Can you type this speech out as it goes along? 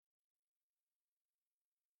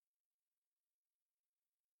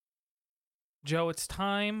Joe, it's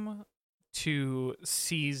time to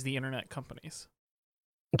seize the internet companies.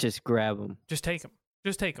 Just grab them. Just take them.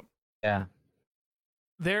 Just take them. Yeah.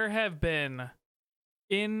 There have been,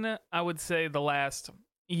 I would say, the last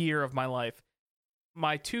year of my life,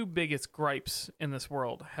 my two biggest gripes in this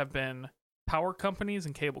world have been power companies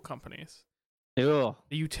and cable companies. Ew.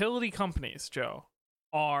 The utility companies, Joe,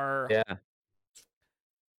 are... Yeah.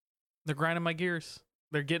 They're grinding my gears.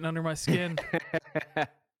 They're getting under my skin.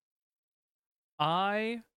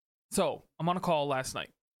 So I'm on a call last night.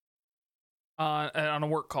 On a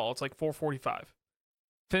work call. It's like 4:45.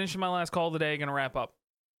 Finishing my last call of the day, gonna wrap up.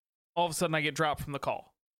 All of a sudden I get dropped from the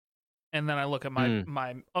call. And then I look at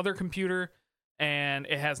my other computer and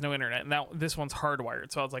it has no internet. And this one's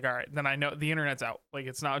hardwired. So I was like, all right, then I know the internet's out. Like,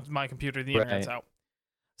 it's not my computer, the internet's out.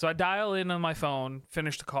 So I dial in on my phone,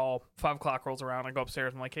 finish the call, 5 o'clock rolls around, I go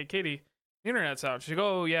upstairs, I'm like, hey Katie, the internet's out. She's like,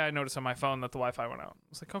 oh yeah, I noticed on my phone that the Wi-Fi went out. I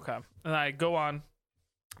was like, okay. And I go on,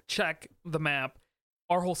 check the map.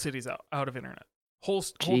 Our whole city's out of internet. Whole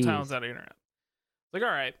town's out of internet. Like, all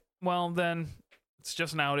right, well then it's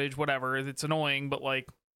just an outage, whatever. It's annoying, but like,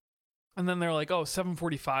 and then they're like, oh,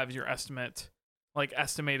 7:45 is your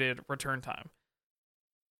estimated return time.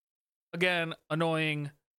 Again, annoying,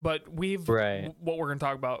 but what we're gonna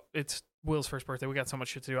talk about. It's Will's first birthday. We got so much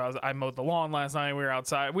shit to do. I mowed the lawn last night. We were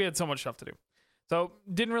outside. We had so much stuff to do. So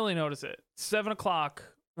didn't really notice it. 7 o'clock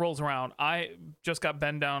rolls around. I just got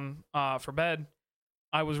Ben down for bed.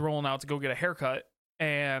 I was rolling out to go get a haircut,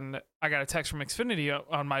 and I got a text from Xfinity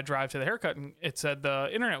on my drive to the haircut, and it said the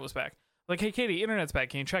internet was back. Like, hey, Katie, internet's back.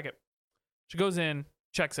 Can you check it? She goes in,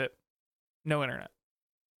 checks it. No internet.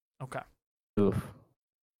 Okay. Oof.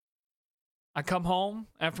 I come home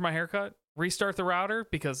after my haircut, restart the router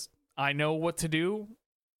because I know what to do.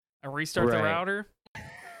 I restart the router.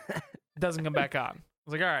 Doesn't come back on. I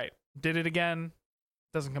was like, all right. Did it again.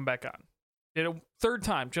 Doesn't come back on. Did it third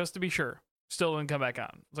time just to be sure. Still didn't come back on.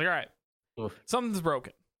 I was like, all right. Oof. Something's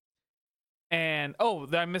broken. And,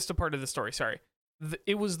 I missed a part of the story. Sorry.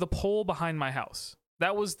 It was the pole behind my house.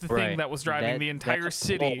 That was the thing that was driving the entire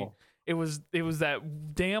city. Pole. It was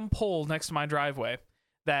that damn pole next to my driveway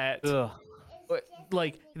that... Ugh.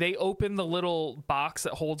 Like, they opened the little box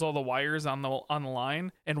that holds all the wires on the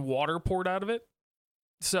line, and water poured out of it.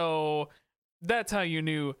 So that's how you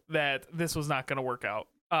knew that this was not going to work out.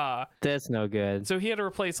 That's no good. So he had to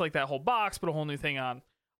replace like that whole box, put a whole new thing on,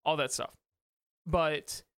 all that stuff.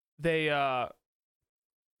 But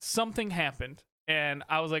something happened, and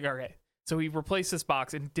I was like, okay. So he replaced this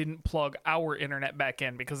box and didn't plug our internet back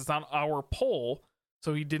in because it's on our pole.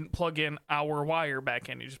 So he didn't plug in our wire back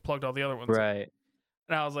in. He just plugged all the other ones in. Right.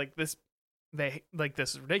 And I was like, this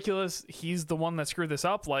is ridiculous. He's the one that screwed this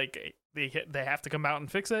up. Like, they have to come out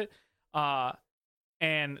and fix it.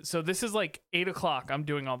 And so this is like 8 o'clock. I'm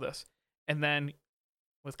doing all this. And then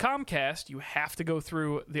with Comcast, you have to go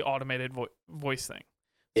through the automated voice thing.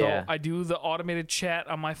 So I do the automated chat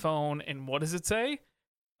on my phone. And what does it say?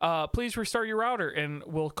 Please restart your router and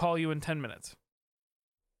we'll call you in 10 minutes.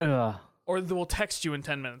 Ugh. Or they'll text you in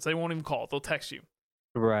 10 minutes. They won't even call. They'll text you.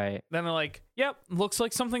 Right. Then they're like, yep, looks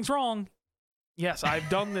like something's wrong. Yes, I've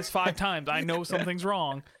done this 5 times. I know something's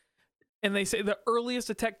wrong. And they say the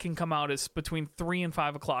earliest a tech can come out is between 3 and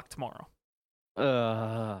 5 o'clock tomorrow.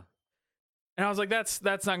 And I was like, that's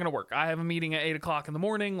not going to work. I have a meeting at 8 o'clock in the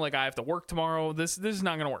morning. Like, I have to work tomorrow. This is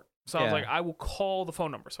not going to work. So I was like, I will call the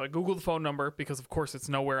phone number. So I Googled the phone number because, of course, it's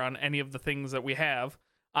nowhere on any of the things that we have.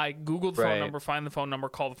 I Googled the phone number, find the phone number,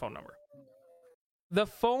 call the phone number. The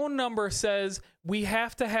phone number says, we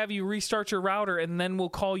have to have you restart your router and then we'll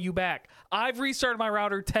call you back. I've restarted my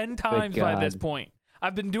router 10 times by this point.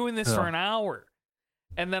 I've been doing this for an hour.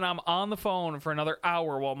 And then I'm on the phone for another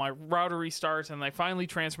hour while my router restarts and they finally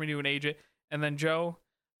transfer me to an agent. And then, Joe,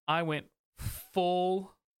 I went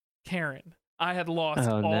full Karen. I had lost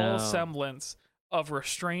all semblance of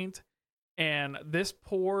restraint. And this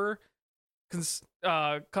poor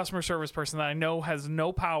customer service person that I know has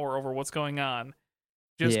no power over what's going on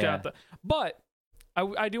got the... But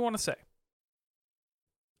I do want to say,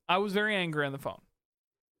 I was very angry on the phone.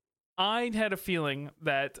 I had a feeling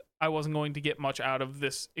that I wasn't going to get much out of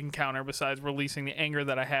this encounter besides releasing the anger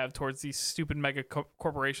that I have towards these stupid mega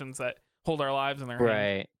corporations that hold our lives in their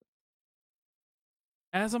hand.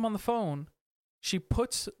 As I'm on the phone, she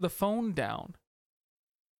puts the phone down,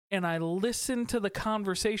 and I listened to the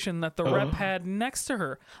conversation that the rep had next to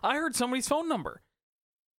her. I heard somebody's phone number.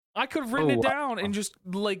 I could have written it down and just,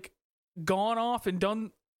 like, gone off and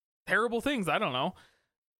done terrible things. I don't know.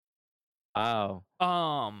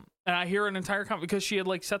 And I hear an entire because she had,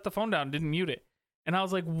 like, set the phone down and didn't mute it. And I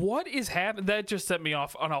was like, what is happening? That just set me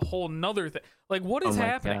off on a whole nother thing. Like, what is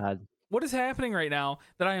happening? God. what is happening right now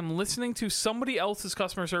that I am listening to somebody else's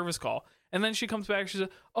customer service call? And then she comes back. She says,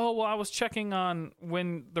 oh, well, I was checking on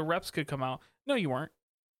when the reps could come out. No, you weren't.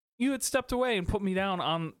 You had stepped away and put me down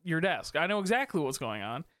on your desk. I know exactly what's going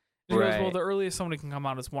on. She goes, well, the earliest somebody can come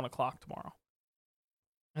out is 1 o'clock tomorrow.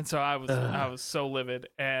 And so I was so livid.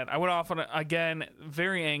 And I went off on it again,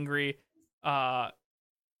 very angry.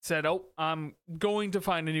 Said, oh, I'm going to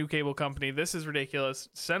find a new cable company. This is ridiculous.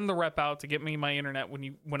 Send the rep out to get me my internet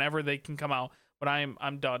whenever they can come out. But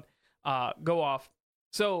I'm done. Go off.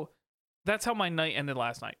 So that's how my night ended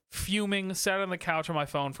last night. Fuming, sat on the couch on my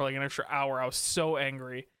phone for like an extra hour. I was so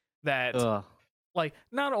angry that like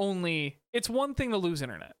not only it's one thing to lose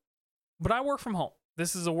internet, but I work from home.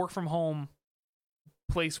 This is a work from home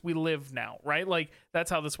place we live now, right? Like that's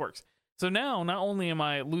how this works. So now not only am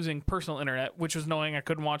I losing personal internet, which was knowing I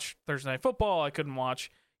couldn't watch Thursday Night Football, I couldn't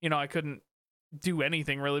watch, I couldn't do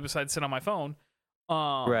anything really besides sit on my phone.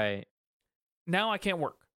 Right. Now I can't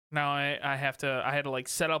work. Now I had to like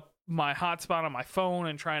set up my hotspot on my phone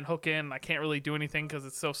and try and hook in. I can't really do anything because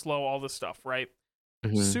it's so slow, all this stuff, right?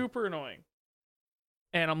 Mm-hmm. Super annoying.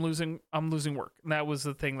 And I'm losing work. And that was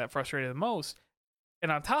the thing that frustrated the most.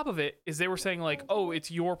 And on top of it is they were saying like, oh,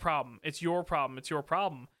 it's your problem. It's your problem. It's your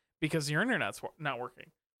problem because your internet's not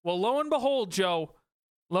working. Well, lo and behold, Joe,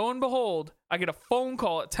 I get a phone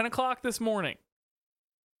call at 10 o'clock this morning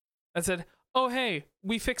that said, oh, hey,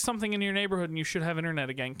 we fixed something in your neighborhood and you should have internet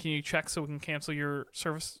again. Can you check so we can cancel your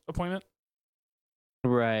service appointment?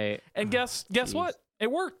 Right. And guess what?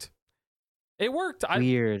 It worked. It worked.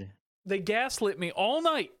 Weird. They gaslit me all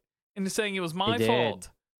night into saying it was my fault.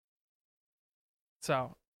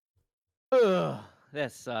 So. Ugh,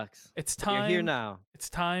 that sucks. It's time. You're here now. It's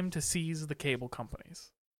time to seize the cable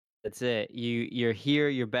companies. That's it. You're here.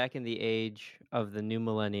 You're back in the age of the new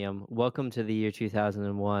millennium. Welcome to the year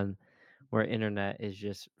 2001, where internet is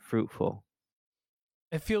just fruitful.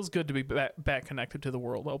 It feels good to be back connected to the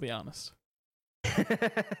world, I'll be honest.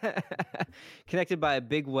 Connected by a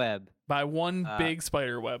big web. By one big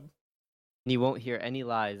spider web. And you won't hear any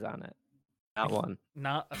lies on it. Not one.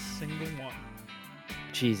 Not a single one.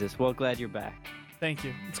 Jesus. Well, glad you're back. Thank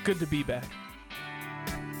you. It's good to be back.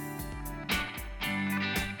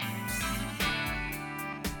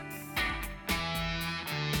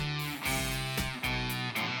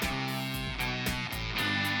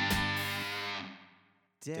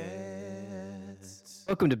 Dads.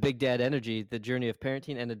 Welcome to Big Dad Energy, the journey of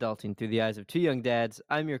parenting and adulting through the eyes of two young dads.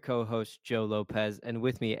 I'm your co-host, Joe Lopez, and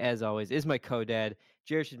with me, as always, is my co-dad,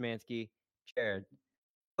 Jared Shedmansky. Jared,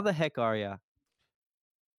 how the heck are ya?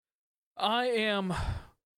 I am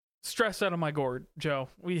stressed out of my gourd, Joe.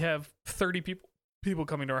 We have 30 people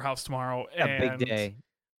coming to our house tomorrow. A big day.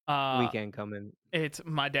 Weekend coming. It's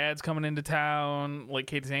my dad's coming into town. Like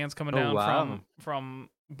Katie's aunt's coming down from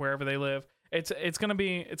wherever they live. It's gonna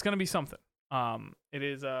be something. It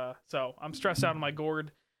is so I'm stressed out on my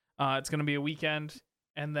gourd. It's gonna be a weekend,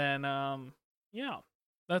 and then yeah,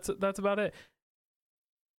 that's about it.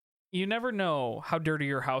 You never know how dirty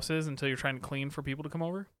your house is until you're trying to clean for people to come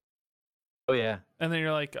over. Oh yeah. And then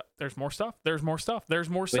you're like, there's more stuff. There's more stuff. There's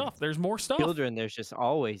more stuff. There's more stuff. Children, there's just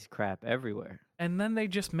always crap everywhere. And then they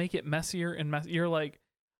just make it messier and messier. You're like,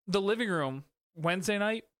 the living room Wednesday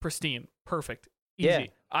night, pristine, perfect, easy. Yeah.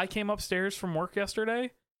 I came upstairs from work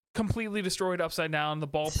yesterday, completely destroyed, upside down. The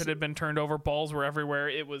ball pit had been turned over. Balls were everywhere.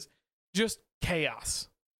 It was just chaos.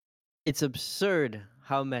 It's absurd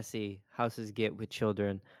how messy houses get with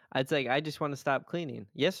children. It's like, I just want to stop cleaning.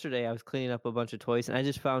 Yesterday, I was cleaning up a bunch of toys, and I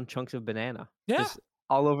just found chunks of banana. Yeah. Just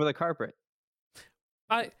all over the carpet.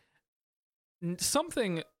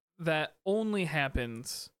 Something that only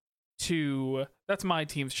happens to... That's my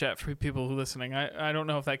Teams chat for people who are listening. I don't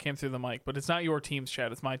know if that came through the mic, but it's not your Teams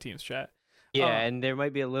chat. It's my Teams chat. Yeah, and there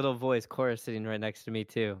might be a little voice chorus sitting right next to me,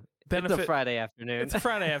 too. It's a Friday afternoon. It's a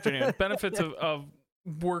Friday afternoon. Benefits of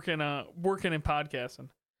working in podcasting.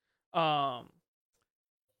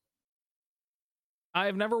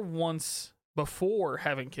 I've never once before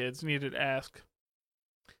having kids needed to ask,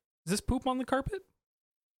 is this poop on the carpet?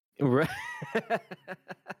 Right.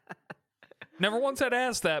 Never once had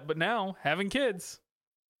asked that, but now having kids,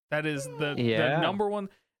 that is the number one.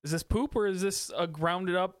 Is this poop or is this a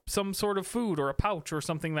grounded up some sort of food or a pouch or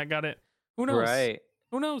something that got it? Who knows? Right.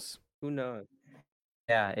 Who knows? Who knows?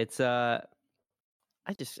 Yeah, it's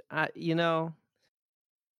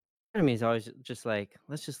I mean, it's always just like,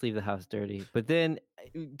 let's just leave the house dirty. But then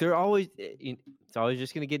it's always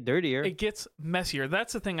just going to get dirtier. It gets messier.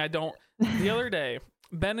 That's the thing I don't. The other day,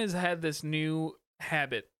 Ben has had this new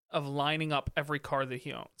habit of lining up every car that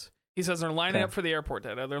he owns. He says they're lining up for the airport,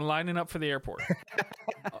 Dad. They're lining up for the airport.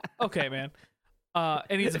 Okay, man.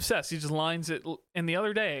 And he's obsessed. He just lines it. And the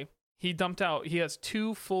other day, he has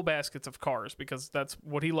 2 full baskets of cars because that's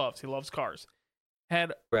what he loves. He loves cars.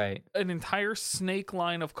 Had Right. an entire snake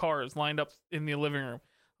line of cars lined up in the living room.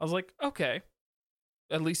 I was like, okay,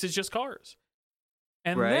 at least it's just cars.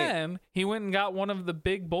 And then he went and got one of the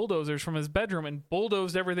big bulldozers from his bedroom and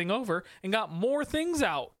bulldozed everything over and got more things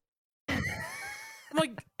out. I'm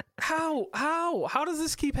like, how does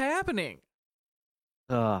this keep happening?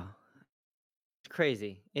 Oh, it's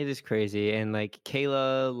crazy. It is crazy. And like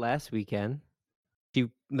Kayla last weekend, she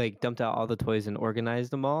like dumped out all the toys and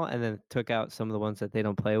organized them all, and then took out some of the ones that they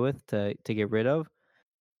don't play with to get rid of.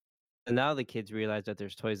 And now the kids realize that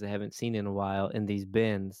there's toys they haven't seen in a while in these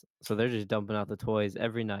bins, so they're just dumping out the toys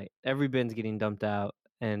every night. Every bin's getting dumped out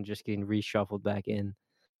and just getting reshuffled back in.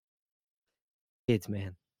 Kids,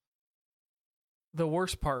 man. The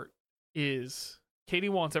worst part is Katie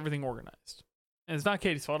wants everything organized. And it's not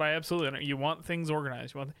Katie's fault. I absolutely know. You want things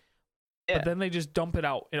organized. But then they just dump it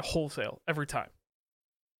out at wholesale every time.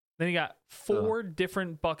 Then you got 4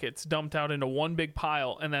 different buckets dumped out into one big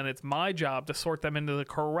pile, and then it's my job to sort them into the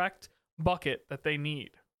correct bucket that they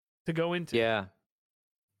need to go into.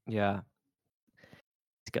 Yeah.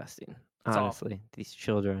 Disgusting. It's honestly, awful. These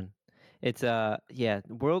children. It's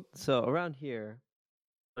world. So around here,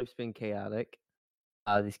 life's been chaotic.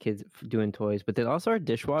 These kids doing toys, but then also our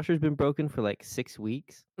dishwasher's been broken for like 6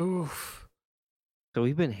 weeks. Oof. So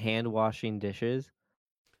we've been hand washing dishes,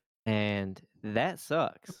 and that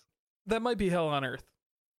sucks. That might be hell on earth.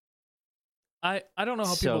 I don't know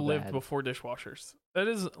how So people lived bad. before dishwashers. That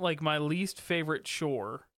is like my least favorite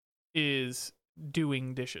chore is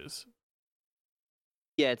doing dishes.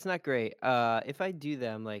 Yeah, it's not great. If I do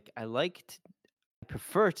them, like I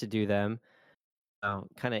prefer to do them,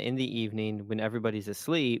 kind of in the evening when everybody's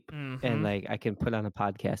asleep, and like I can put on a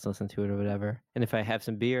podcast, listen to it or whatever. And if I have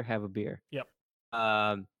some beer, have a beer. Yep.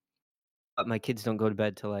 But my kids don't go to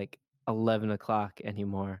bed till like 11 o'clock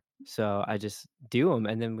anymore, so I just do them,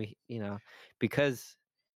 and then we, because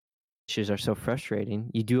dishes are so frustrating.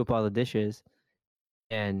 You do up all the dishes,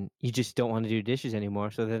 and you just don't want to do dishes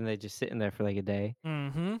anymore. So then they just sit in there for like a day.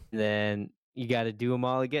 Mm-hmm. Then you got to do them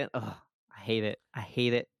all again. Oh, I hate it. I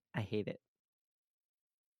hate it. I hate it.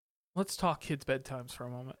 Let's talk kids' bedtimes for a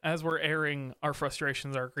moment. As we're airing our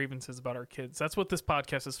frustrations, our grievances about our kids. That's what this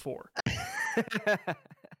podcast is for.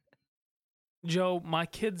 Joe, my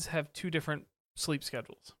kids have 2 different sleep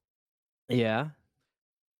schedules. Yeah.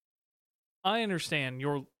 I understand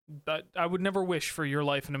I would never wish for your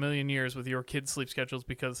life in a million years with your kids' sleep schedules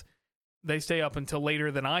because they stay up until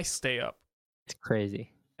later than I stay up. It's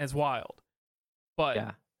crazy. It's wild. But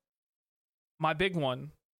yeah, my big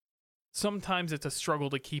one, sometimes it's a struggle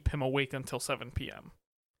to keep him awake until 7 p.m.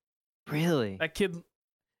 Really? That kid,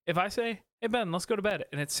 if I say, hey, Ben, let's go to bed,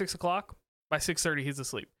 and it's 6 o'clock, by 6:30, he's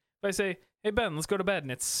asleep. If I say, hey, Ben, let's go to bed,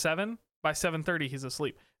 and it's 7, by 7:30, he's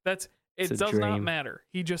asleep. It does not matter.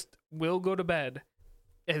 He just will go to bed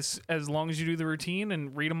as long as you do the routine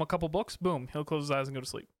and read him a couple books. Boom, he'll close his eyes and go to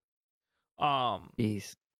sleep.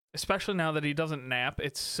 Jeez. Especially now that he doesn't nap,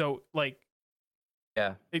 it's so like,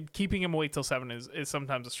 yeah, keeping him awake till 7 is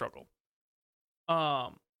sometimes a struggle.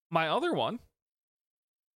 My other one,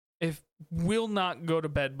 will not go to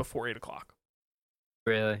bed before 8 o'clock.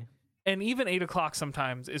 Really? And even 8 o'clock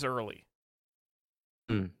sometimes is early.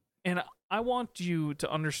 And I want you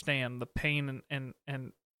to understand the pain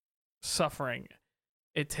and suffering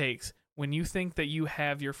it takes when you think that you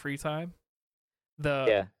have your free time.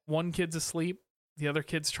 One kid's asleep, the other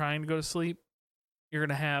kid's trying to go to sleep. You're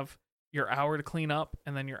going to have your hour to clean up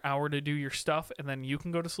and then your hour to do your stuff, and then you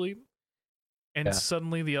can go to sleep. And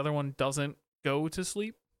suddenly the other one doesn't go to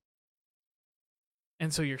sleep.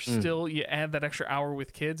 And so you're still, you add that extra hour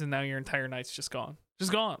with kids, and now your entire night's just gone.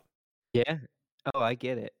 Just gone. Yeah. Oh, I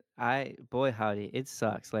get it. Boy, howdy, it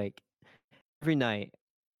sucks. Like every night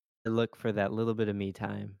I look for that little bit of me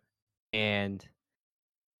time, and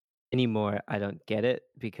anymore I don't get it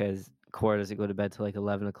because Cora doesn't go to bed till like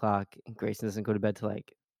 11 o'clock, and Grayson doesn't go to bed till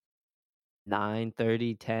like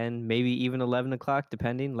 9:30, 10, maybe even 11 o'clock,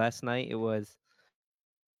 depending. Last night it was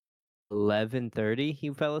 11:30 he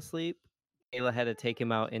fell asleep. Kayla had to take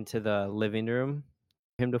him out into the living room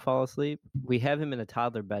for him to fall asleep. We have him in a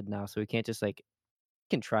toddler bed now, so we can't just like,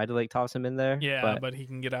 can try to like toss him in there. Yeah, but he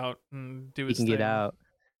can get out and do his thing. He can get out.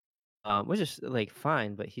 Which is like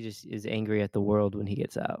fine, but he just is angry at the world when he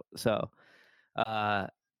gets out. So,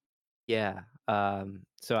 yeah.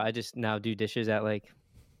 So I just now do dishes at like,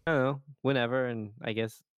 I don't know, whenever, and I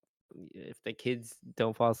guess if the kids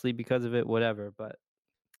don't fall asleep because of it, whatever. But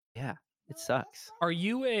yeah, it sucks. Are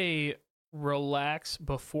you a relax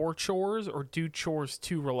before chores or do chores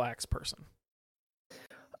to relax person?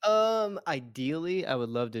 Ideally, I would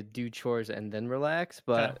love to do chores and then relax,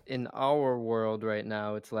 Okay. but in our world right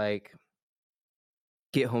now, it's like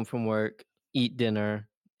get home from work, eat dinner.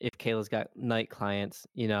 If Kayla's got night clients,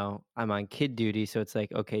 I'm on kid duty, so it's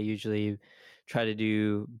like, okay, usually try to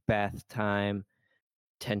do bath time,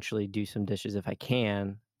 potentially do some dishes if I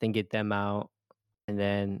can, then get them out and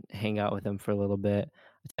then hang out with them for a little bit,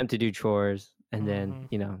 attempt to do chores, and then,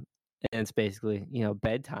 Hmm. and it's basically,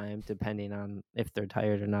 bedtime depending on if they're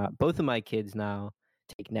tired or not. Both of my kids now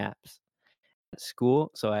take naps at school.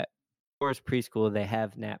 So at Cora's preschool, they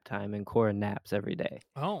have nap time and Cora naps every day.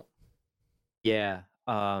 Oh, Yeah.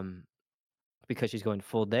 Because she's going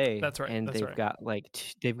full day that's right. and That's right.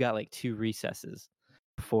 they've got like two recesses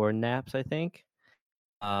for naps, I think.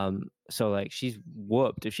 So like she's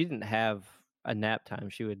whooped. If she didn't have a nap time,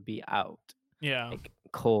 she would be out Yeah. like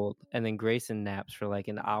cold. And then Grayson naps for like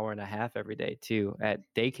an hour and a half every day too at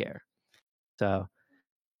daycare. So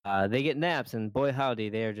they get naps and boy howdy,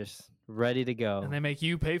 they are just ready to And go they make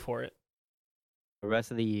you pay for it. the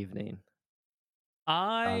rest of the evening.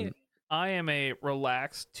 I Um I am a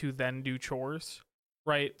relaxed to then do chores,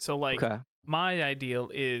 right? So like okay. my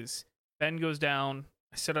ideal is Ben goes down,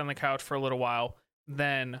 I sit on the couch for a little while,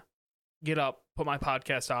 then get up, put my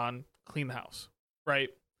podcast on, clean the house, right?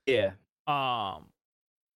 Yeah. Um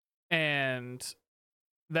and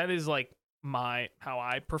that is like my how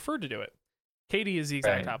I prefer to do it. Katie is the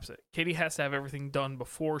exact Right. opposite. Katie has to have everything done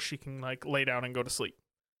before she can like lay down and go to sleep.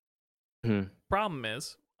 Mhm. Problem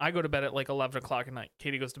is, I go to bed at like 11 o'clock at night.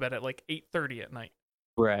 Katie goes to bed at like 8:30 at night.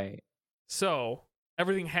 Right. So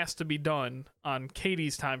everything has to be done on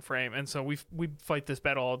Katie's time frame, and so we fight this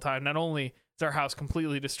battle all the time. Not only is our house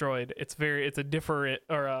completely destroyed, it's a different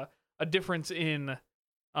or a difference in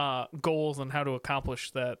goals and how to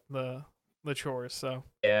accomplish the chores. So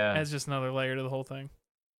Yeah. adds just another layer to the whole thing.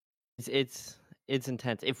 It's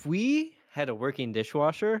intense. If we had a working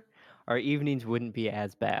dishwasher, our evenings wouldn't be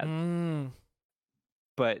as bad. Mm,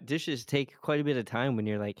 But dishes take quite a bit of time when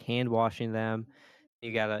you're like hand washing them.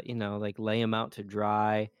 You gotta, like lay them out to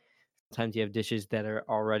dry. Sometimes you have dishes that are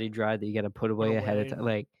already dry that you gotta put put away ahead of away. time.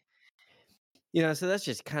 Like, so that's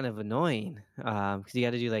just kind of annoying. Because you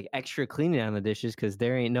gotta do like extra cleaning on the dishes because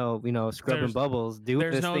there ain't no, scrubbing There's bubbles doing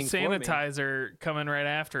there's this no thing for me. sanitizer coming right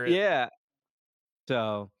after it. Yeah.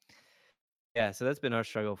 So yeah, so that's been our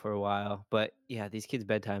struggle for a while. But yeah, these kids'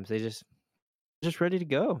 bedtimes, just ready to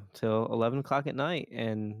go till 11 o'clock at night,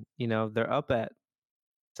 and they're up at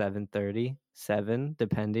 7:30, 7,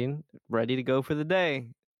 depending, ready to go for the day.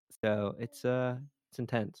 So it's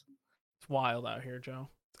intense. It's wild out here, Joe.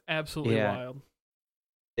 It's absolutely Yeah, wild.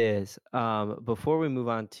 it is. Before we move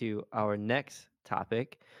on to our next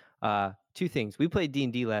topic, two things. We played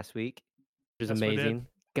D&D last week, which was Yes, we did. amazing.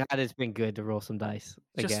 God, it's been good to roll some dice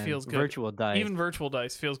Just again. feels good. Virtual dice. Even virtual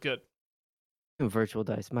dice feels good. Virtual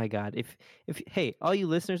dice. My God. If hey, all you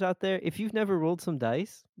listeners out there, if you've never rolled some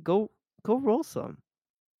dice, go roll some.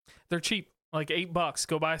 They're cheap, like $8.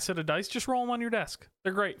 Go buy a set of dice. Just roll them on your desk.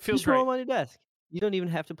 They're great. Feels Just roll great. them on your desk. You don't even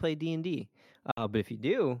have to play D&D. But if you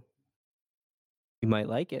do, you might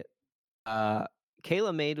like it. Uh,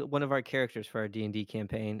 Kayla made one of our characters for our D&D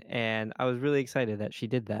campaign, and I was really excited that she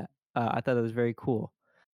did that. I thought it was very cool.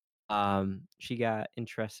 She got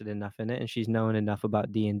interested enough in it, and she's known enough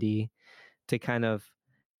about D&D to kind of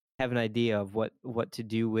have an idea of what to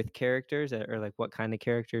do with characters or like what kind of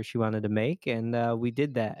character she wanted to make, and we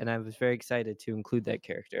did that, and I was very excited to include that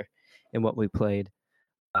character in what we played.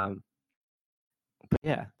 Um, but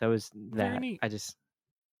yeah, that was Very that. neat. I just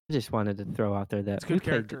wanted to throw out there that It's a we good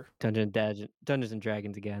played character. Dungeons and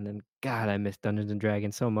Dragons again, and God, I miss Dungeons and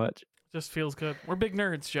Dragons so much. Just feels good. We're big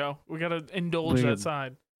nerds, Joe. We gotta indulge We're that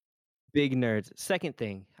side. big nerds. Second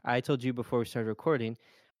thing, I told you before we started recording,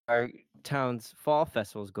 our town's fall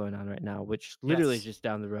festival is going on right now, which literally is Yes. just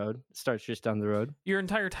down the road. Starts just down the road. Your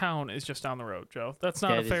entire town is just down the road, Joe. That's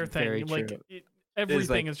not a That is fair very thing. true. It's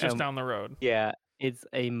Everything like is just down the road. yeah, it's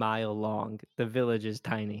a mile long. The village is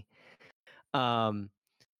tiny. Um,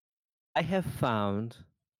 I have found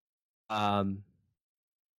um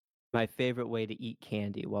my favorite way to eat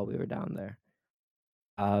candy while we were down there.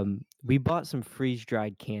 We bought some freeze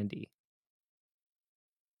dried candy,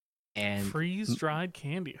 and Freeze dried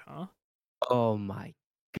candy, huh? oh my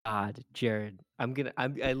God, Jared,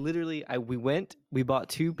 we bought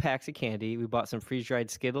 2 packs of candy. We bought some freeze dried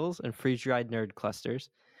Skittles and freeze dried Nerd Clusters.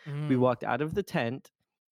 We Mm. walked out of the tent.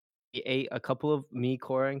 We ate a couple of me,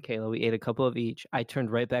 Cora, and Kayla. We ate a couple of each. I turned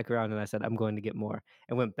right back around and I said, I'm going to get more.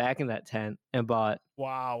 And went back in that tent and bought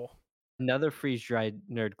Wow. another freeze dried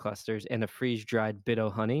Nerd Clusters and a freeze dried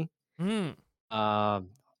Bitto Honey. Mm. Um,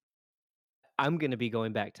 I'm going to be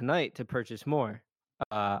going back tonight to purchase more.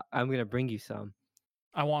 I'm gonna bring you some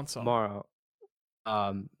I want some. tomorrow.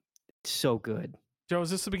 So good. Joe, is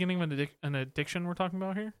this the beginning of an addiction we're talking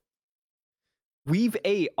about here? We've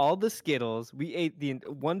ate all the Skittles. We ate the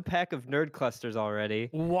 1 pack of Nerd Clusters already.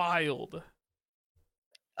 Wild.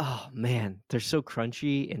 Oh man, they're so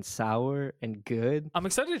crunchy and sour and good. I'm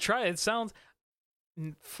excited to try it. It sounds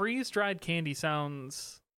freeze-dried candy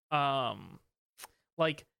sounds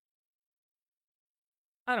like,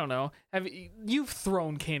 I don't know. You've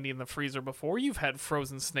thrown candy in the freezer before? You've had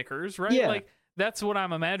frozen Snickers, right? Yeah. Like that's what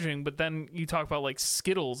I'm imagining. But then you talk about like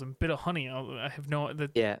Skittles and Bit of Honey. I have no.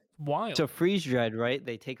 Yeah. Wild. So freeze dried, right?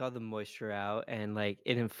 They take all the moisture out and like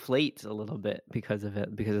it inflates a little bit because of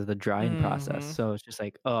the drying process. So it's just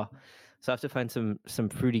like, oh, so I have to find some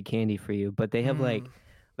fruity candy for you. But they have like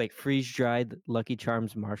freeze dried Lucky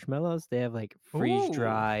Charms marshmallows. They have like freeze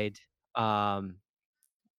dried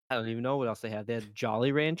I don't even know what else they had. They had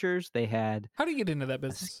Jolly Ranchers. They had. How do you get into that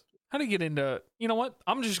business? How do you get into? You know what?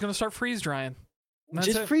 I'm just gonna start freeze drying.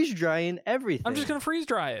 Just freeze drying everything. I'm just gonna freeze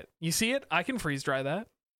dry it. You see it? I can freeze dry that.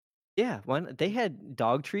 Yeah, they had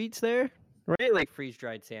dog treats there, right? Like freeze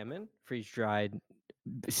dried salmon, freeze dried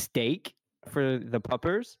steak for the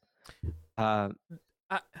puppers.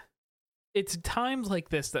 It's times like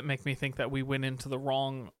this that make me think that we went into the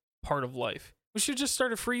wrong part of life. We should just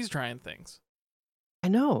start freeze drying things. I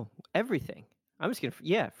know everything. I'm just gonna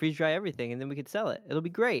freeze dry everything, and then we could sell it. It'll be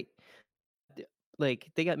great. Like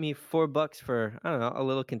they got me $4 for I don't know a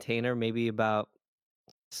little container, maybe about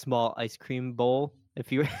small ice cream bowl.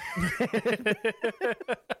 If you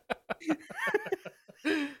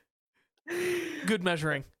good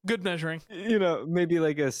measuring. You know, maybe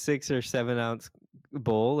like a 6 or 7 ounce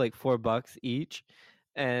bowl, like $4 each.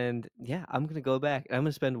 And yeah, I'm gonna go back. I'm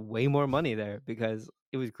gonna spend way more money there because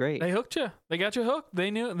it was great. They hooked you. They got you hooked.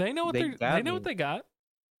 They know what they got.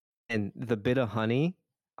 And the Bit of Honey.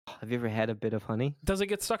 Oh, have you ever had a Bit of Honey? Does it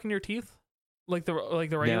get stuck in your teeth, like the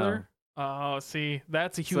regular? No. Oh, see,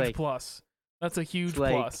 that's a huge plus. That's a huge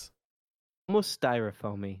plus. Almost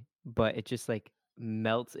styrofoamy, but it just like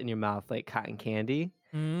melts in your mouth like cotton candy.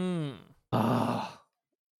 Oh.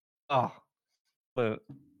 But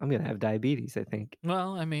I'm gonna have diabetes, I think.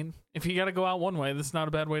 Well, I mean, if you got to go out one way, this is not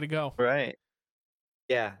a bad way to go. Right.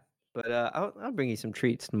 Yeah, but I'll bring you some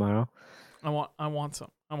treats tomorrow. I want some.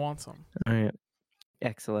 All right.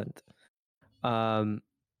 Excellent.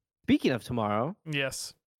 Speaking of tomorrow.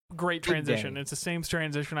 Yes. Great transition. It's the same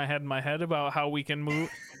transition I had in my head about how we can move.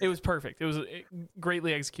 It was perfect. It was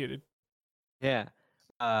greatly executed. Yeah.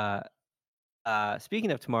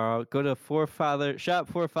 Speaking of tomorrow, go to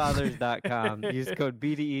shop4fathers.com. Use code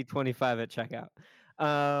BDE25 at checkout.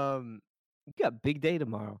 You got a big day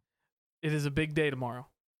tomorrow. It is a big day tomorrow.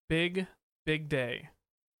 Big day.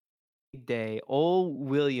 Big day. Old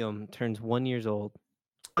William turns 1 year old.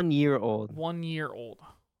 1 year old. 1 year old.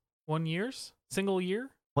 1 year's? Single year?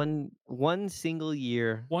 One single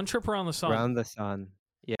year. One trip around the sun. Around the sun.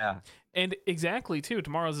 Yeah. And exactly too.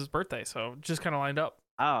 Tomorrow's his birthday, so just kind of lined up.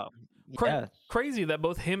 Oh. Yeah. Crazy that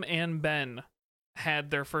both him and Ben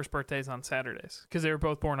had their first birthdays on Saturdays because they were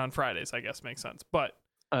both born on Fridays. I guess makes sense. But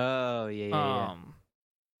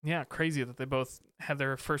yeah, crazy that they both had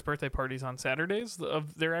their first birthday parties on Saturdays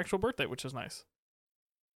of their actual birthday, which is nice.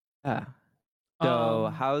 Yeah.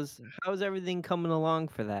 So how's everything coming along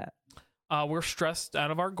for that? We're stressed out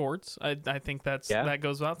of our gourds. I think that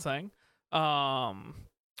goes without saying.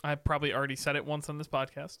 I probably already said it once on this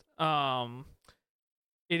podcast.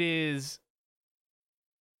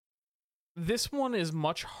 This one is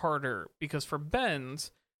much harder because for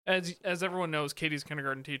Ben's, as everyone knows, Katie's a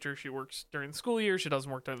kindergarten teacher. She works during the school year. She doesn't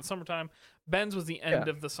work during the summertime. Ben's was the end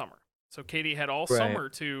of the summer. So Katie had all summer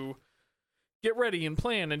to get ready and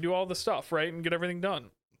plan and do all the stuff, right? And get everything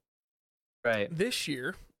done. Right. This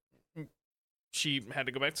year, she had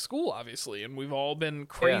to go back to school, obviously, and we've all been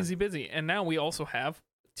crazy busy. And now we also have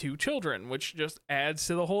 2 children, which just adds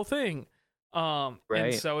to the whole thing.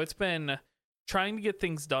 And so it's been trying to get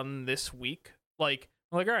things done this week. Like,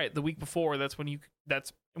 all right, the week before, that's when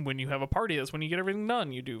you have a party. That's when you get everything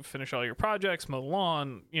done. You do finish all your projects, mow the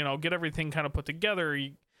lawn, get everything kind of put together.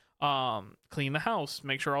 You, clean the house,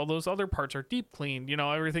 make sure all those other parts are deep cleaned,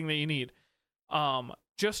 everything that you need.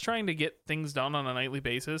 Just trying to get things done on a nightly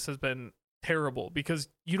basis has been terrible because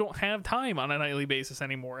you don't have time on a nightly basis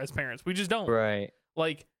anymore as parents. We just don't. Right.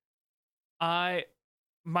 Like,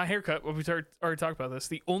 my haircut, we already talked about this,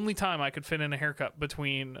 the only time I could fit in a haircut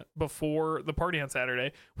before the party on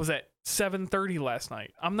Saturday was at 7:30 last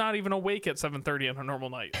night. I'm not even awake at 7:30 on a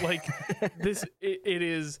normal night. Like, it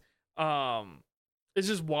is, it's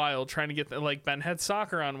just wild trying to get like Ben had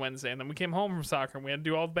soccer on Wednesday, and then we came home from soccer and we had to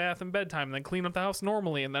do all the bath and bedtime and then clean up the house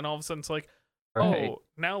normally, and then all of a sudden it's like, Right. oh,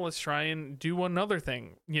 now let's try and do another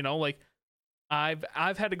thing. Like I've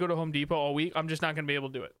had to go to Home Depot all week. I'm just not gonna be able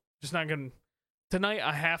to do it. Just not gonna. Tonight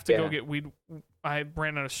I have to go get weed. I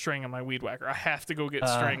ran out of string on my weed whacker. I have to go get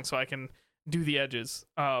string so I can do the edges.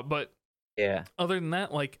 But yeah. Other than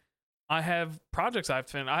that, like I have projects I've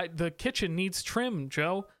to finish. The kitchen needs trim,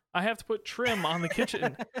 Joe. I have to put trim on the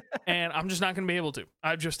kitchen, and I'm just not going to be able to.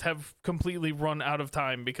 I just have completely run out of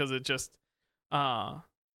time because it just, it's all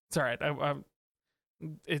right.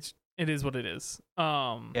 It is what it is.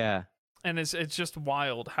 Yeah. And it's just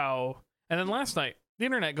wild how. And then last night the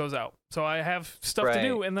internet goes out, so I have stuff to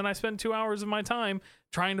do, and then I spend 2 hours of my time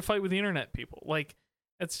trying to fight with the internet people. Like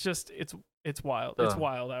it's just it's wild. It's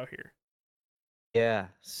wild out here. Yeah.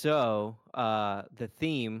 So, the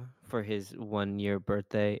theme for his 1-year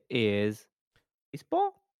birthday is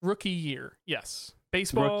baseball. Rookie year, yes.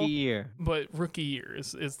 Baseball. Rookie year, but rookie year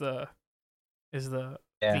is the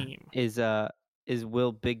theme. Is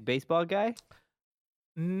Will big baseball guy?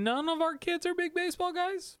 None of our kids are big baseball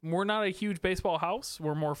guys. We're not a huge baseball house.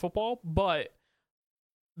 We're more football, but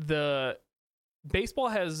the baseball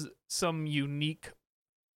has some unique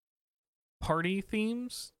party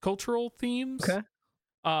themes, cultural themes. Okay.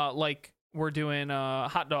 Like we're doing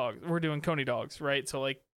hot dogs. We're doing coney dogs, right? So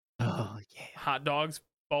like hot dogs,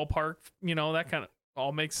 ballpark, that kind of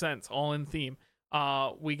all makes sense, all in theme.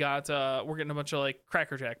 We're getting a bunch of like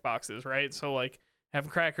Cracker Jack boxes, right? So like have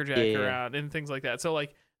Cracker Jack around and things like that. So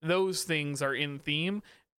like those things are in theme.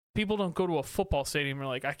 People don't go to a football stadium and are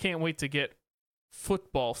like, I can't wait to get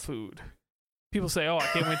football food. People say, oh, I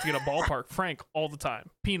can't wait to get a ballpark Frank all the time.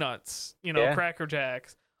 Peanuts, Cracker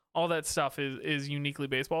Jacks, all that stuff is uniquely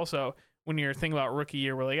baseball. So when you're thinking about rookie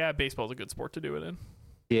year, we're like, baseball's a good sport to do it in.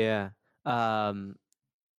 Yeah.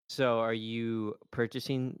 So are you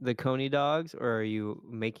purchasing the coney dogs or are you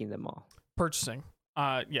making them all? Purchasing.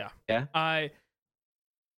 Yeah. Yeah.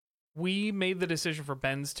 We made the decision for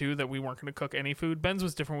Ben's too that we weren't going to cook any food. Ben's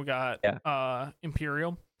was different. We got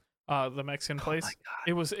Imperial, the Mexican place.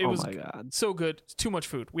 It was so good. It's too much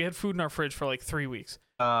food. We had food in our fridge for like 3 weeks.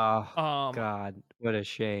 Oh God, what a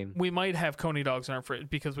shame. We might have coney dogs in our fridge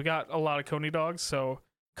because we got a lot of coney dogs. So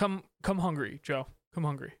come hungry, Joe. Come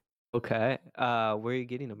hungry. Okay. Where are you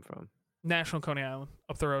getting them from? National Coney Island,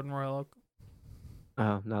 up the road in Royal Oak.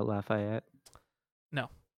 Oh, not Lafayette. No.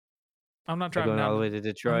 I'm not driving all the way to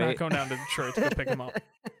Detroit. I'm not going down to Detroit to go pick them up.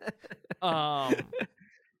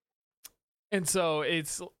 And so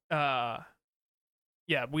it's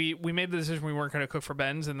we made the decision we weren't going to cook for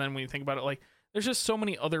Ben's, and then when you think about it, like there's just so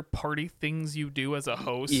many other party things you do as a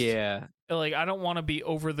host. Yeah. Like I don't want to be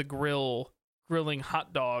over the grill grilling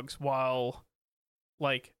hot dogs while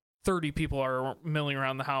like 30 people are milling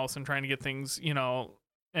around the house and trying to get things,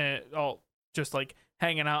 all just like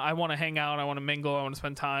hanging out. I want to hang out. I want to mingle. I want to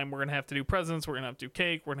spend time. We're going to have to do presents. We're going to have to do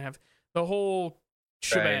cake. We're going to have the whole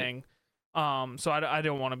shebang. Right. So I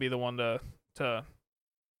don't want to be the one to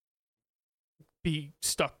be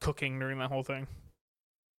stuck cooking during that whole thing.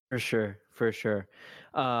 For sure.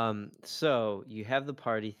 So you have the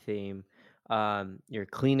party theme. You're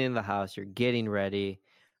cleaning the house. You're getting ready.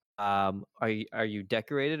 Are you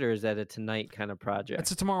decorated, or is that a tonight kind of project?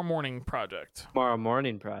 It's a tomorrow morning project. Tomorrow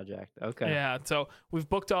morning project. Okay. Yeah. So we've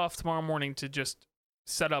booked off tomorrow morning to just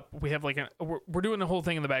set up. We have like we're doing the whole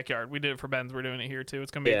thing in the backyard. We did it for Ben's. We're doing it here too.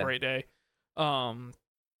 It's gonna be a great day.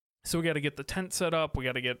 So we got to get the tent set up. We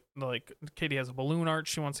got to get like Katie has a balloon arch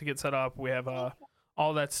she wants to get set up. We have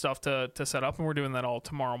all that stuff to set up, and we're doing that all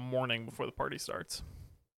tomorrow morning before the party starts.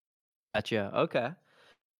 Gotcha. Okay.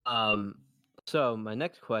 So my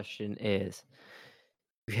next question is,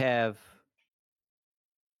 you have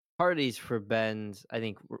parties for Ben's. I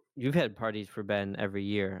think you've had parties for Ben every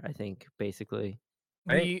year, I think, basically.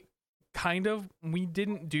 Right? We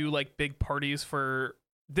didn't do like big parties for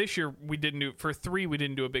this year. We didn't do for 3. We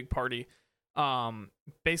didn't do a big party.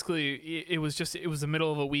 Basically it was the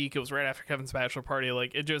middle of a week. It was right after Kevin's bachelor party.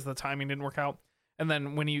 Like it just, the timing didn't work out. And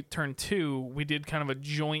then when he turned 2, we did kind of a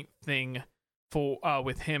joint thing for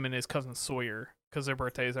with him and his cousin Sawyer, because their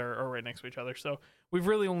birthdays are right next to each other. So we've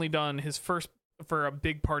really only done his first, for a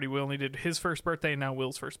big party, we only did his first birthday, and now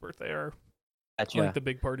Will's first birthday are like the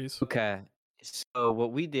big parties. Okay. So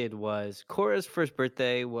what we did was, Cora's first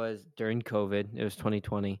birthday was during COVID. It was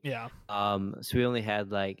 2020. Yeah. So we only had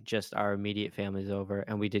like just our immediate families over,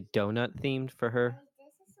 and we did donut themed for her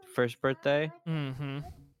first birthday. Mm-hmm.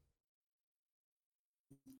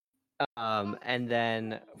 And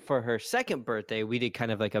then for her second birthday, we did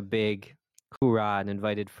kind of like a big hoorah and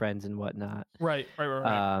invited friends and whatnot. Right.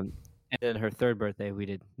 And then her third birthday, we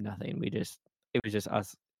did nothing. It was just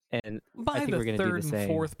us, and I By think the we're gonna do the third and same.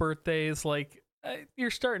 fourth birthdays, like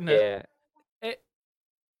you're starting to. Yeah,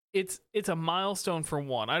 It, it's a milestone for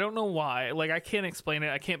one. I don't know why. Like I can't explain it.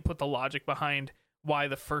 I can't put the logic behind why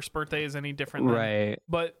the first birthday is any different than. right.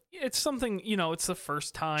 But it's something, it's the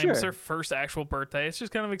first time. It's their Sure. first actual birthday. It's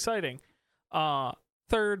just kind of exciting.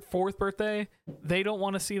 Third, fourth birthday, they don't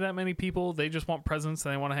want to see that many people. They just want presents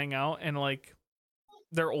and they want to hang out, and like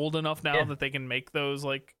they're old enough now Yeah. that they can make those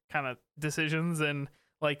like kind of decisions and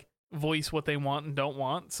like voice what they want and don't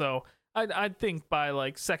want. So I'd think by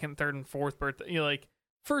like second, third, and fourth birthday, like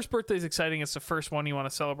first birthday is exciting. It's the first one you want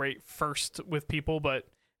to celebrate first with people, but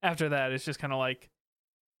after that, it's just kind of like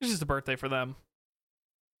it's just a birthday for them.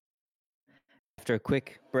 After a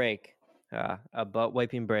quick break, a butt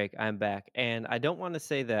wiping break, I'm back, and I don't want to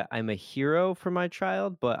say that I'm a hero for my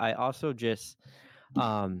child, but I also just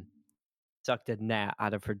um sucked a gnat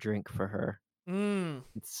out of her drink for her. Mm.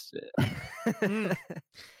 It's Mm.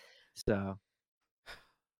 so.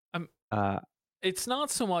 I'm Uh, It's not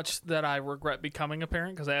so much that I regret becoming a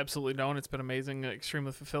parent because I absolutely don't. It's been amazing and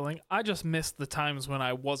extremely fulfilling. I just missed the times when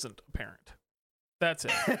I wasn't a parent. That's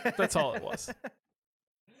it. That's all it was.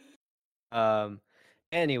 Um.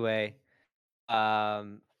 Anyway,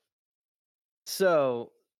 um.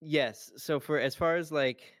 So yes. So for as far as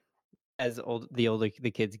like the older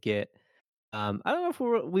the kids get, I don't know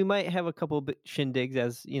if we might have a couple shindigs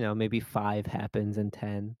as maybe 5 happens and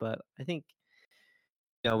 10, but I think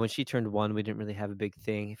when she turned 1, we didn't really have a big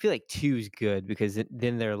thing. I feel like 2 is good because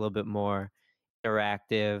then they're a little bit more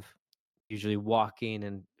interactive, usually walking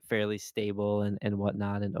and fairly stable and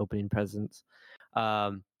whatnot, and opening presents.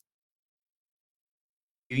 Um,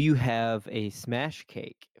 do you have a smash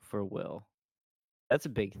cake for Will? That's a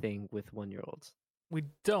big thing with 1-year-olds. We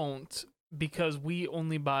don't because we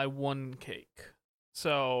only buy one cake.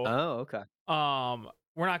 So, Oh, okay.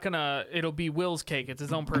 we're not gonna. It'll be Will's cake. It's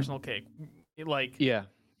his own personal cake. Like, Yeah.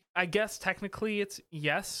 I guess technically it's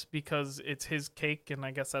yes because it's his cake, and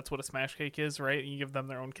I guess that's what a smash cake is, right? You give them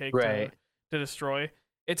their own cake Right. to destroy.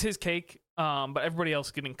 It's his cake, but everybody else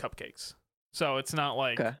is getting cupcakes. So it's not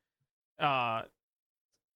like Okay. uh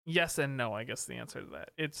yes and no, I guess the answer to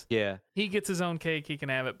that. It's Yeah. he gets his own cake, he can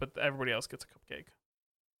have it, but everybody else gets a cupcake.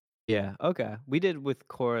 Yeah. Okay. We did with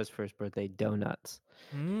Cora's first birthday donuts,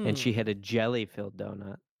 and she had Mm. a jelly-filled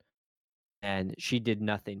donut, and she did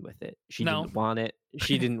nothing with it. She No. didn't want it.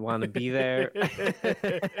 She didn't want to be there.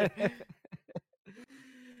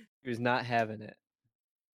 She was not having it.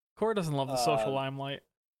 Cora doesn't love the social Um, limelight.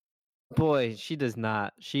 Boy, she does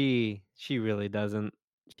not. She really doesn't.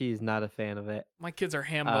 She's not a fan of it. My kids are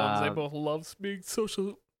ham bones. They Um, both love being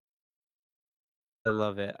social. I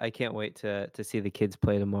love it. I can't wait to see the kids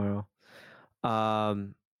play tomorrow.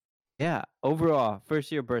 Um, yeah. Overall,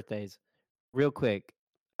 first year birthdays. Real quick,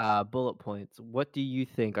 bullet points. What do you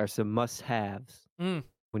think are some must-haves Mm.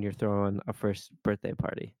 when you're throwing a first birthday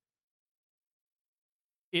party?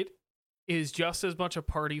 It is just as much a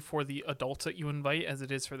party for the adults that you invite as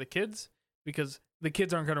it is for the kids because the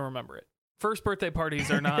kids aren't going to remember it. First birthday parties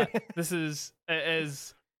are not. This is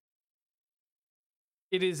as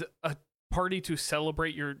it is a party to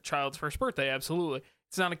celebrate your child's first birthday. Absolutely,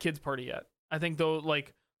 it's not a kids party yet. I think though,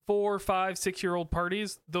 like 4, 5, 6-year-old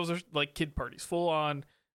parties, those are like kid parties, full on.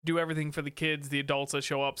 Do everything for the kids. The adults that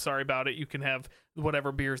show up, sorry about it. You can have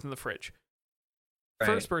whatever beers in the fridge. Right.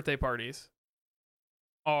 First birthday parties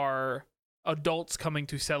are adults coming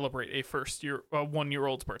to celebrate a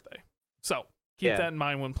 1-year-old's birthday. So keep that in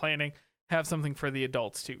mind when planning. Have something for the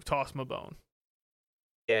adults too. Toss them a bone.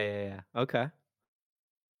 Yeah. Okay.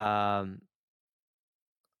 I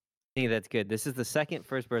think that's good. This is the second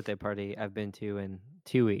first birthday party I've been to in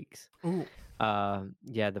 2 weeks. Ooh,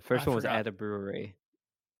 Yeah, the first I one was forgot. at a brewery.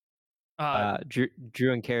 Uh,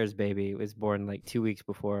 Drew and Kara's baby was born like 2 weeks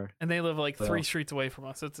before. and they live like 3 Well, streets away from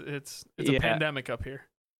us. It's a yeah, pandemic up here.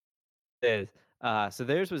 it is. So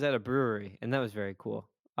theirs was at a brewery, and that was very cool.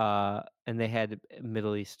 And they had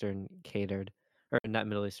Middle Eastern catered, or not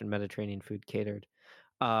Middle Eastern, Mediterranean food catered.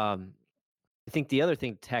 I think the other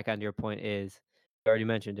thing to tack on to your point is, you already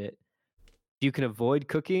mentioned it. You can avoid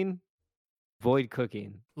cooking. Avoid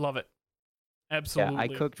cooking. Love it. Yeah, Absolutely. I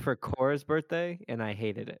cooked for Cora's birthday, and I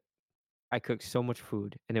hated it. I cooked so much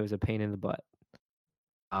food, and it was a pain in the butt.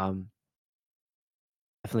 Um,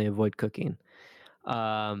 Definitely avoid cooking.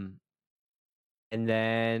 Um, and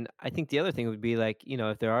then I think the other thing would be like,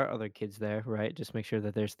 if there are other kids there, right? Just make sure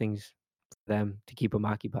that there's things for them to keep them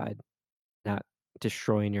occupied, not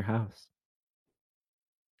destroying your house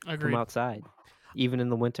from Agreed. outside, even in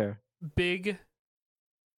the winter. Big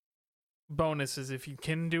bonus is if you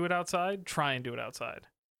can do it outside, try and do it outside.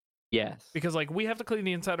 Yes. Because like we have to clean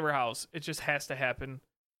the inside of our house. It just has to happen.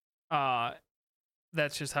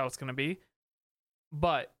 That's just how it's going to be.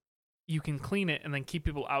 But you can clean it and then keep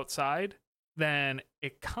people outside, then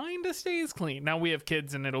it kind of stays clean. Now we have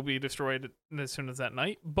kids and it'll be destroyed as soon as that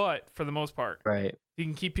night, but for the most part, right. You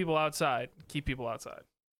can keep people outside. Keep people outside.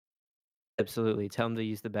 Absolutely. Tell them to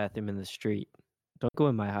use the bathroom in the street. Don't go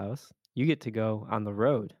in my house. You get to go on the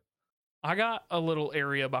road. I got a little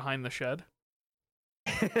area behind the shed.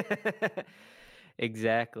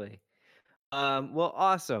 Exactly. Well,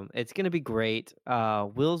 awesome. It's gonna be great.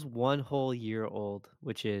 Will's 1 whole year old,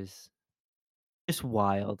 which is just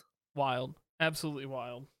wild. Wild. Absolutely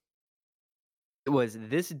wild. It was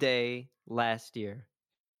this day last year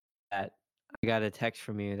that I got a text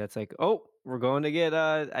from you that's like, "Oh, we're going to get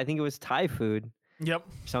I think it was Thai food, Yep.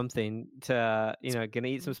 something to, gonna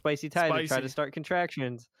eat some spicy Thai to try to start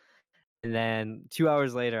contractions." And then 2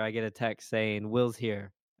 hours later, I get a text saying, "Will's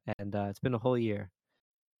here." And it's been a whole year.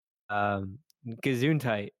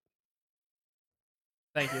 Gesundheit.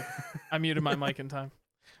 Thank you. I muted my mic in time.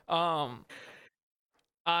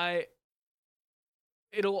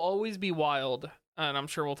 It'll always be wild, and I'm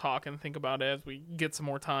sure we'll talk and think about it as we get some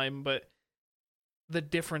more time, but the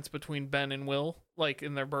difference between Ben and Will, like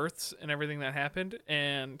in their births and everything that happened,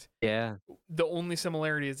 and Yeah. the only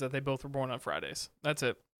similarity is that they both were born on Fridays. That's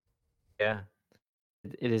it. Yeah.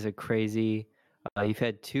 It is a crazy you've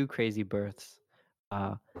had 2 crazy births.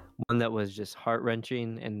 One that was just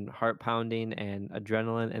heart-wrenching and heart-pounding and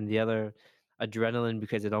adrenaline, and the other adrenaline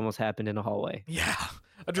because it almost happened in a hallway. Yeah.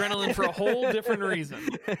 Adrenaline for a whole different reason.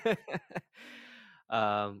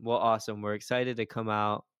 Well, awesome. We're excited to come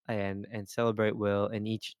out and celebrate Will and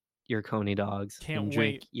eat your Coney dogs and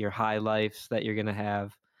drink your high lifes that you're gonna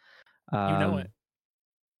have. You know it.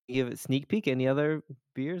 Give a sneak peek. Any other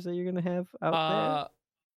beers that you're gonna have out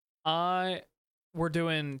there? We're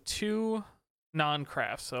doing 2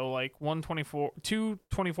 non-crafts, so like 2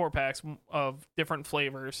 24-packs of different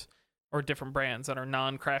flavors or different brands that are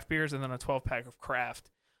non-craft beers, and then a 12-pack of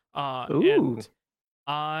craft. Ooh. And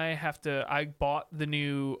I bought the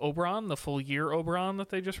new Oberon, the full year Oberon that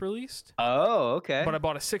they just released. Oh, okay. But I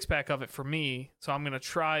bought a 6-pack of it for me, so I'm going to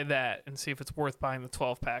try that and see if it's worth buying the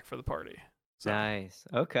 12-pack for the party. So. Nice.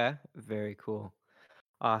 Okay. Very cool.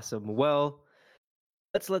 Awesome. Well,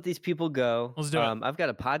 let's let these people go. Let's do it. I've got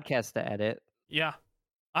a podcast to edit. Yeah.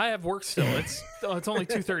 I have work still. It's only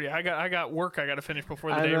 2:30. I got work I got to finish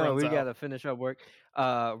before the day runs out. We got to finish up work.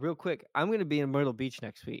 Real quick, I'm going to be in Myrtle Beach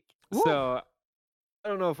next week. Woo! So I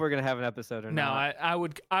don't know if we're going to have an episode or not. No,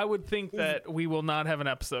 I would think that we will not have an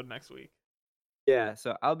episode next week. Yeah,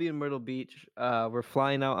 so I'll be in Myrtle Beach. We're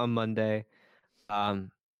flying out on Monday.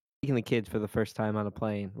 Taking the kids for the first time on a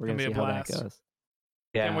plane. We're going to see how that goes.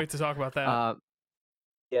 Yeah. Can't wait to talk about that.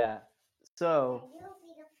 Yeah. So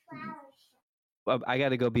I got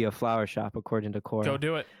to go be a flower shop, according to Cora. Go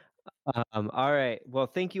do it. All right. Well,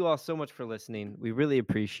 thank you all so much for listening. We really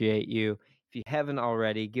appreciate you. If you haven't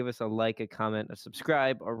already, give us a like, a comment, a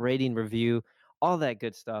subscribe, a rating, review, all that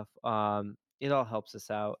good stuff. It all helps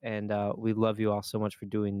us out, and we love you all so much for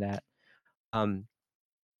doing that.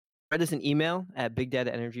 Write us an email at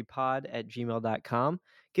bigdadaenergypod@gmail.com.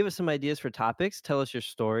 Give us some ideas for topics. Tell us your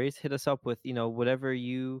stories. Hit us up with, whatever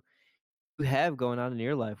you have going on in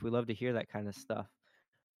your life. We love to hear that kind of stuff.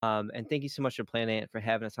 And thank you so much to Planet Ant for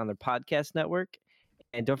having us on their podcast network.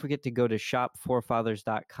 And don't forget to go to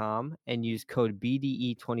shop4fathers.com and use code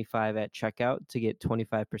BDE25 at checkout to get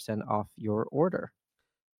 25% off your order.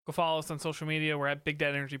 Go follow us on social media. We're at Big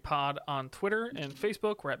Dad Energy Pod on Twitter and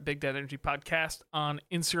Facebook. We're at Big Dad Energy Podcast on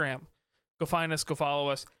Instagram. Go find us. Go follow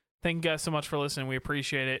us. Thank you guys so much for listening. We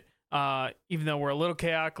appreciate it. Even though we're a little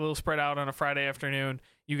chaotic, a little spread out on a Friday afternoon,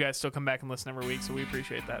 you guys still come back and listen every week, so we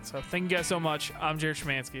appreciate that. So thank you guys so much. I'm Jared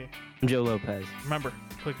Szymanski. I'm Joe Lopez. Remember,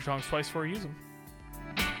 click your tongues twice before you use them.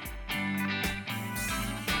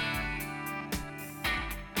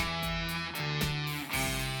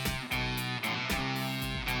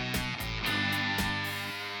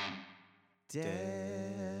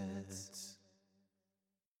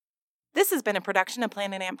 This has been a production of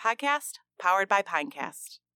Planet Ant Podcast, powered by Pinecast.